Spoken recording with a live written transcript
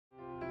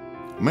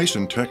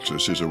Mason,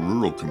 Texas is a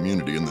rural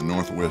community in the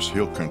northwest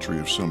hill country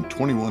of some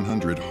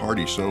 2,100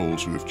 hardy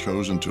souls who have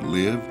chosen to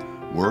live,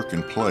 work,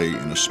 and play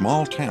in a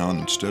small town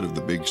instead of the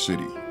big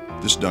city.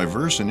 This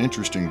diverse and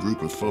interesting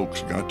group of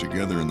folks got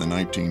together in the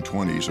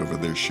 1920s over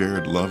their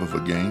shared love of a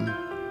game,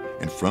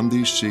 and from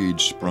these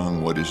seeds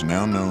sprung what is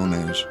now known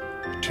as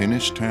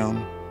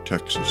Tennistown,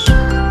 Texas.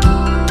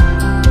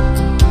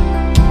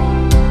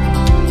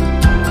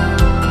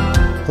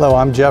 Hello,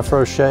 I'm Jeff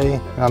Roche.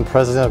 I'm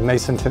president of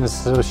Mason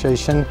Tennis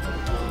Association,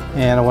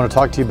 and I want to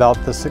talk to you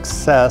about the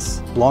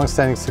success,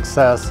 long-standing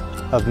success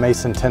of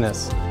Mason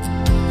Tennis.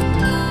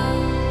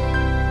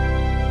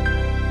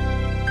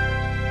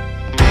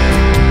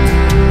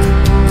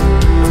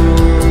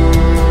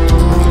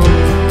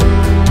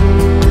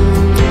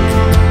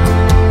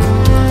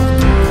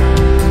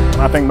 When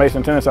I think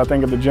Mason Tennis, I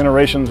think of the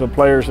generations of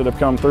players that have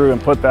come through and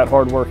put that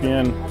hard work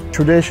in.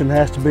 Tradition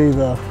has to be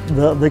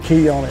the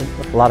key on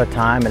it. A lot of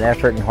time and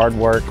effort and hard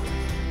work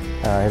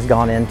has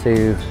gone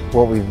into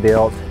what we've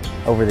built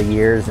over the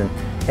years, and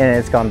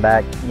it's gone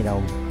back, you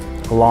know,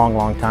 a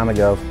long time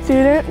ago.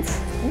 Students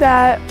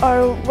that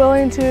are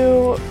willing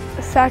to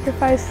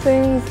sacrifice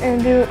things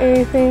and do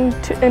anything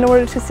in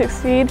order to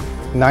succeed.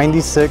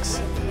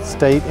 96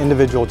 state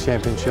individual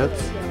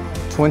championships,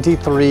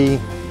 23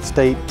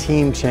 state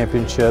team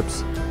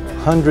championships,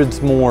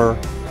 hundreds more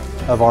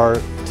of our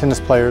tennis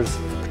players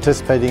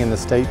participating in the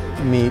state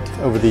meet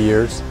over the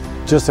years.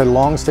 Just a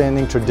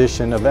long-standing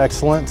tradition of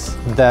excellence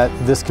that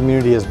this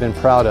community has been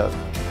proud of.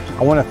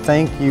 I want to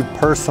thank you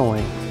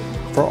personally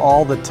for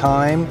all the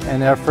time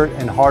and effort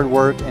and hard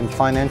work and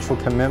financial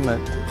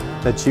commitment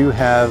that you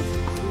have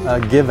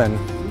given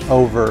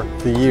over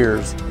the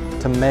years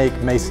to make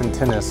Mason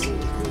Tennis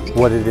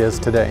what it is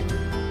today.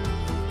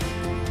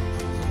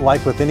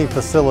 Like with any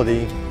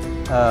facility,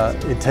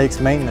 it takes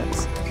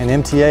maintenance, and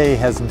MTA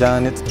has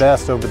done its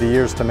best over the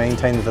years to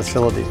maintain the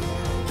facility.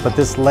 But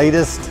this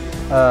latest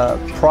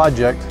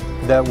project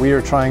that we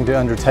are trying to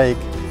undertake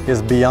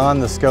is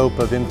beyond the scope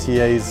of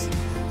MTA's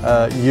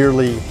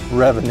yearly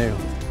revenue.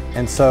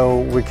 And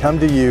so we come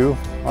to you,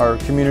 our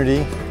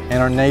community, and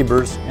our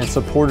neighbors and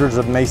supporters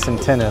of Mason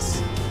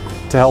Tennis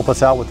to help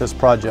us out with this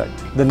project.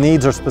 The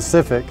needs are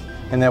specific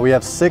in that we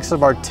have 6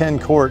 of our 10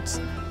 courts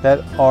that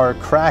are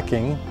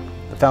cracking,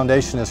 the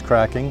foundation is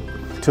cracking,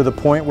 to the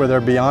point where they're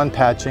beyond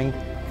patching.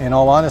 In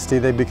all honesty,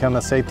 they become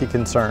a safety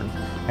concern.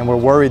 And we're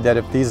worried that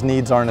if these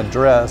needs aren't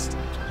addressed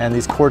and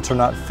these courts are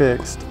not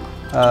fixed,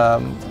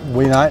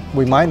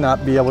 we might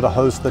not be able to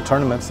host the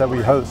tournaments that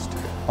we host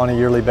on a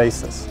yearly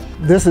basis.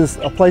 This is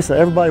a place that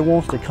everybody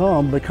wants to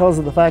come because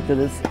of the fact that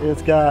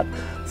it's got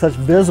such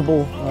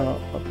visible,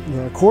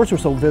 the courts are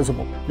so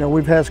visible. You know,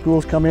 we've had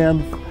schools come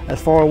in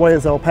as far away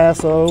as El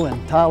Paso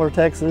and Tyler,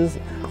 Texas,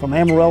 from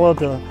Amarillo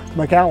to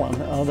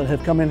McAllen that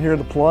have come in here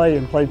to play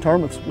and play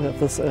tournaments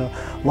with us.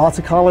 Lots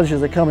of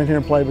colleges that come in here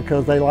and play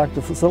because they like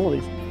the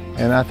facilities.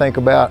 And I think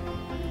about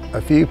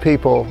a few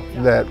people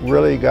that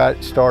really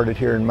got started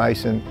here in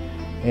Mason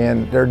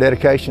and their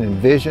dedication and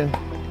vision,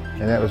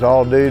 and that was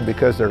all due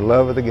because their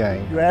love of the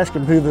game. You ask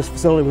them who this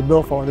facility was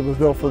built for, and it was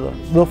built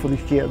for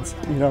these kids,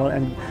 you know,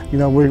 and you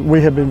know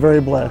we have been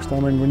very blessed. I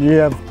mean, when you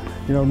have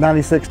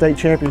 96 state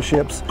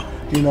championships,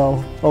 you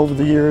know, over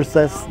the years,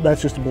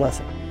 that's just a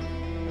blessing.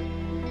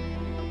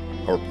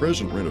 Our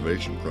present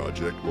renovation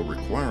project will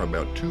require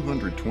about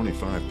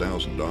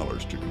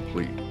 $225,000 to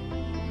complete.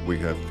 We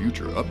have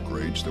future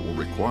upgrades that will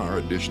require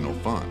additional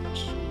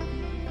funds.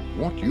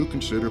 Won't you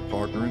consider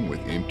partnering with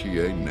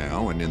MTA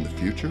now and in the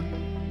future?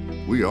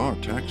 We are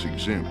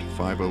tax-exempt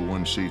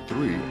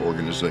 501c3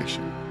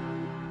 organization.